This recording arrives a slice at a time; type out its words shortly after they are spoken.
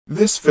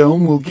This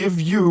film will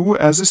give you,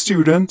 as a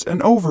student, an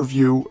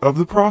overview of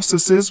the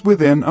processes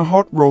within a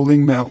hot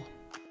rolling mill.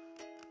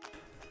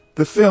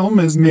 The film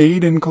is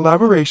made in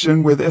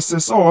collaboration with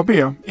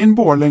SSAB in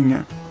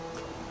Borlänge.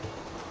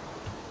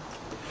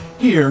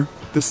 Here,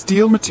 the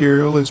steel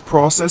material is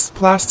processed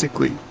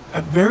plastically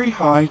at very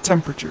high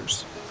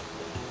temperatures.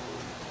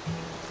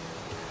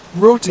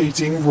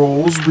 Rotating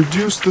rolls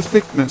reduce the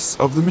thickness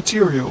of the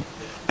material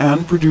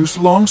and produce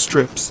long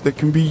strips that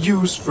can be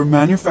used for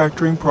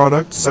manufacturing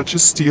products such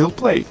as steel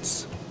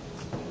plates.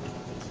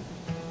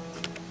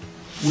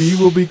 We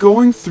will be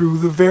going through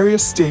the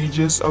various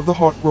stages of the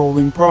hot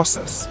rolling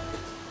process.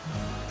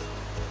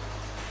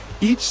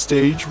 Each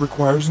stage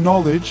requires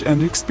knowledge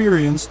and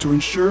experience to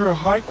ensure a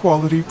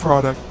high-quality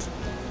product.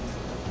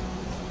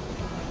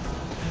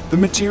 The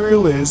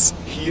material is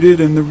heated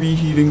in the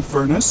reheating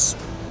furnace,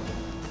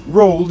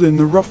 rolled in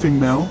the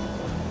roughing mill,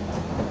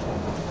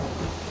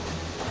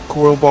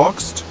 coil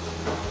boxed,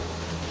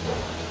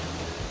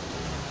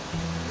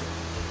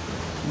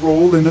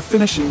 rolled in a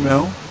finishing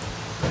mill,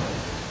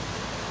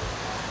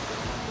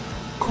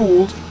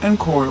 cooled and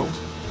coiled.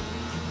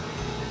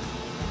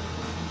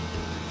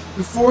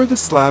 Before the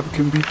slab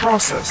can be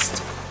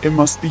processed, it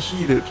must be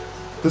heated.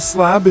 The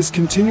slab is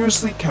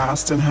continuously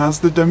cast and has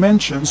the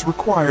dimensions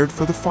required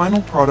for the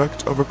final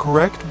product of a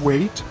correct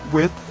weight,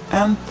 width,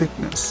 and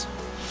thickness.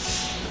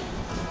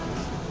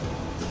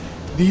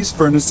 These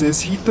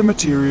furnaces heat the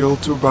material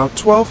to about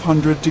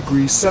 1200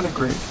 degrees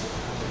centigrade.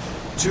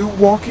 Two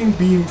walking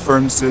beam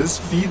furnaces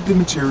feed the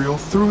material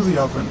through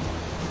the oven.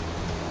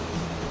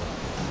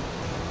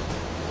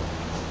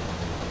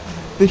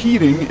 The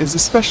heating is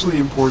especially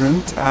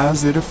important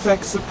as it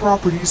affects the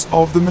properties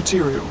of the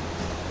material.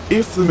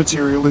 If the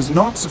material is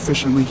not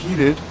sufficiently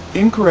heated,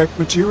 incorrect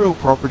material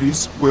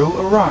properties will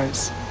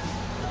arise.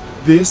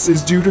 This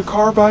is due to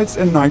carbides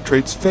and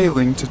nitrates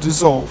failing to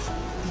dissolve.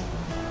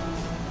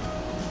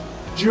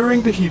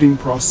 During the heating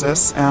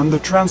process and the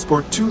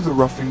transport to the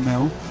roughing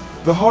mill,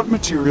 the hot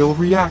material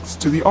reacts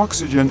to the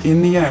oxygen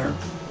in the air,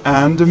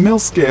 and a mill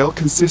scale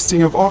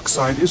consisting of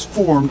oxide is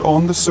formed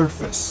on the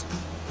surface.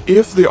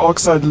 If the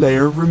oxide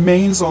layer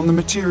remains on the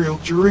material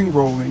during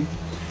rolling,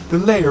 the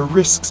layer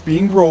risks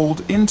being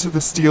rolled into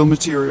the steel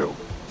material,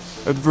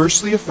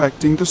 adversely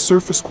affecting the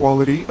surface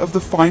quality of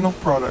the final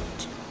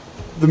product.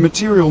 The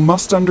material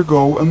must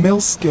undergo a mill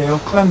scale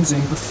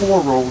cleansing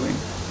before rolling.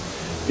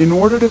 In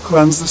order to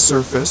cleanse the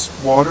surface,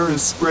 water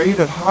is sprayed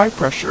at high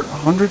pressure,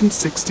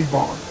 160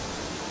 bar.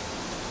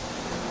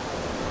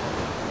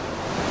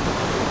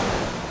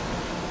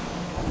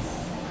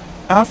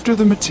 After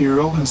the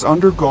material has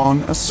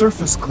undergone a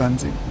surface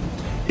cleansing,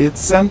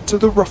 it's sent to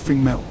the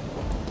roughing mill.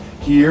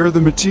 Here,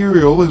 the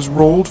material is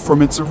rolled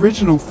from its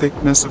original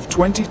thickness of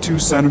 22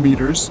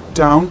 centimeters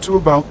down to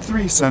about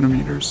 3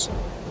 centimeters.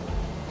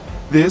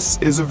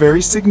 This is a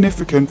very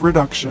significant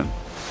reduction.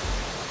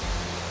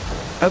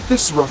 At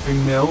this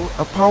roughing mill,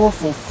 a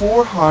powerful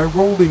 4-high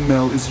rolling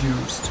mill is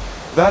used.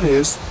 That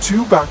is,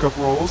 2 backup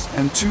rolls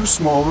and 2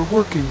 smaller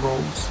working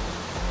rolls.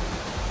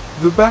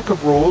 The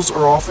backup rolls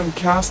are often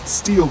cast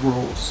steel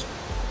rolls.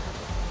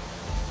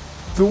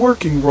 The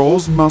working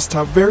rolls must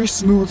have very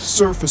smooth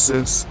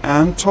surfaces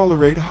and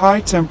tolerate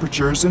high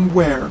temperatures and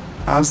wear,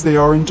 as they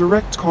are in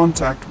direct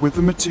contact with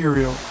the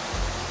material.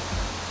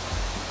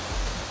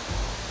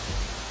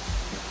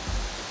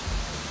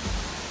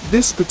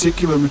 This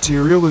particular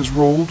material is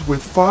rolled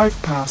with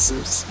 5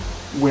 passes,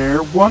 where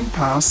 1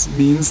 pass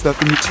means that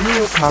the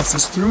material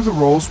passes through the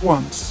rolls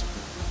once.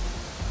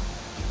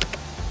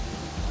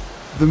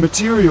 The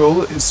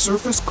material is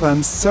surface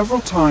cleansed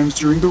several times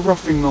during the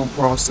roughing mill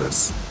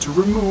process to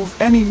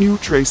remove any new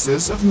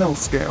traces of mill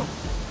scale.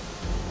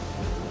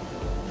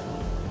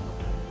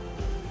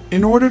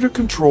 In order to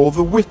control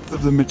the width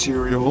of the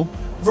material,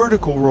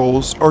 vertical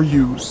rolls are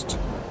used.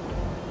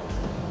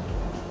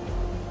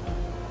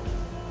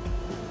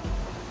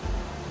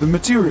 The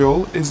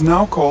material is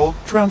now called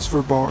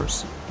transfer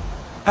bars.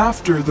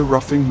 After the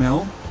roughing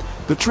mill,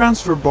 the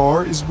transfer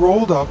bar is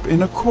rolled up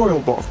in a coil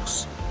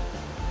box.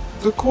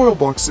 The coil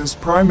box's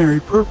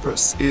primary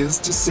purpose is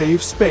to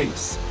save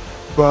space,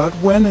 but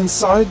when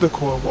inside the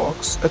coil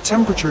box, a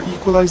temperature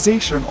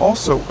equalization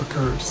also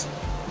occurs.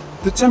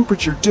 The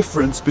temperature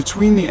difference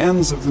between the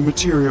ends of the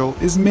material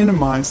is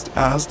minimized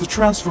as the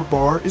transfer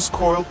bar is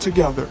coiled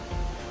together.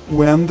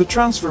 When the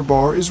transfer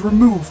bar is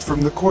removed from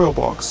the coil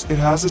box, it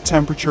has a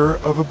temperature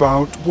of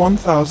about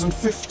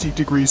 1050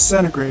 degrees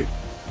centigrade.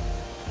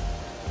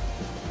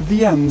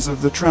 The ends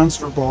of the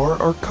transfer bar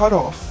are cut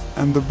off,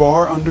 and the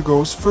bar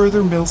undergoes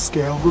further mill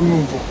scale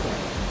removal.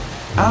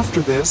 After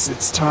this,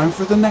 it's time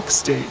for the next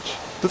stage,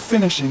 the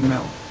finishing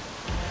mill.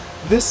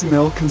 This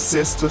mill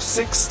consists of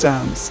 6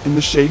 stands in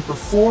the shape of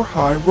 4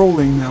 high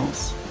rolling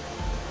mills.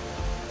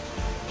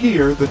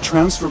 Here, the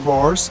transfer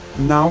bars,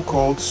 now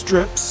called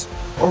strips,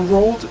 are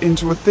rolled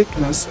into a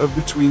thickness of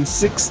between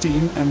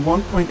 16 and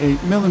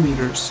 1.8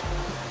 millimeters.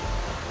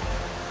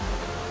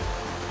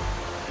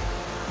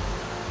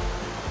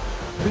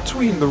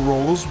 Between the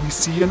rolls, we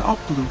see an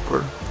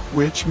uplooper,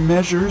 which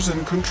measures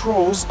and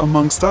controls,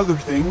 amongst other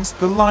things,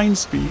 the line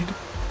speed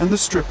and the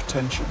strip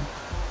tension.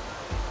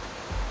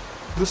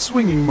 The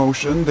swinging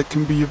motion that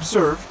can be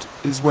observed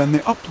is when the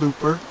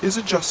uplooper is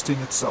adjusting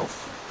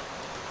itself.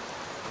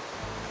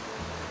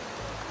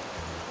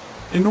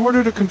 In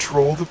order to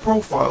control the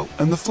profile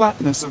and the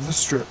flatness of the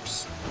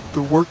strips,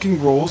 the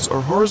working rolls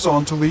are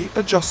horizontally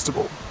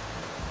adjustable.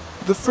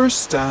 The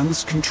first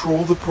stands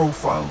control the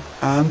profile,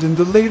 and in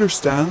the later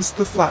stands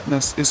the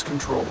flatness is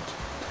controlled.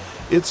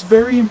 It's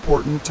very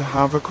important to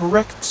have a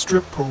correct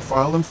strip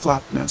profile and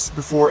flatness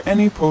before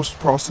any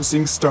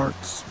post-processing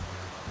starts.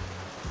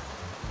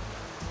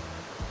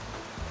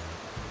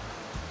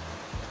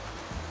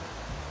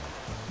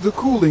 The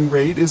cooling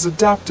rate is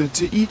adapted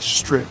to each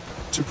strip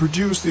to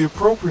produce the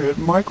appropriate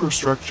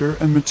microstructure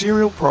and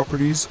material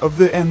properties of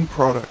the end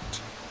product.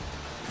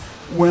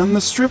 When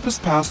the strip is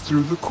passed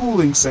through the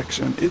cooling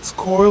section, it's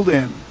coiled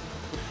in.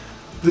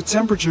 The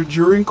temperature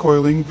during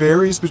coiling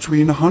varies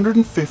between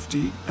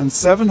 150 and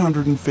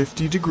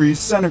 750 degrees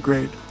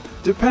centigrade,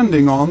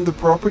 depending on the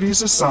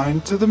properties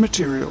assigned to the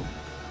material.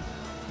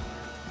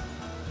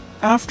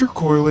 After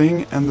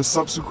coiling and the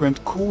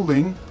subsequent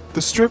cooling,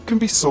 the strip can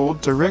be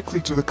sold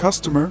directly to the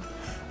customer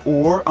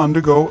or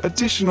undergo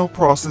additional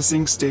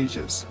processing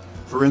stages,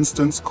 for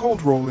instance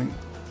cold rolling.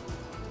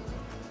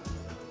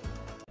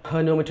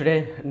 No,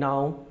 today,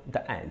 now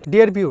the end.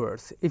 Dear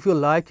viewers, if you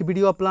like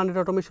video of Planet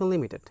Automation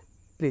Limited,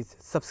 please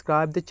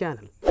subscribe the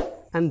channel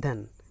and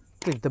then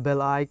click the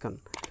bell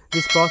icon.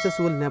 This process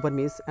will never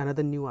miss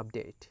another new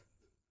update.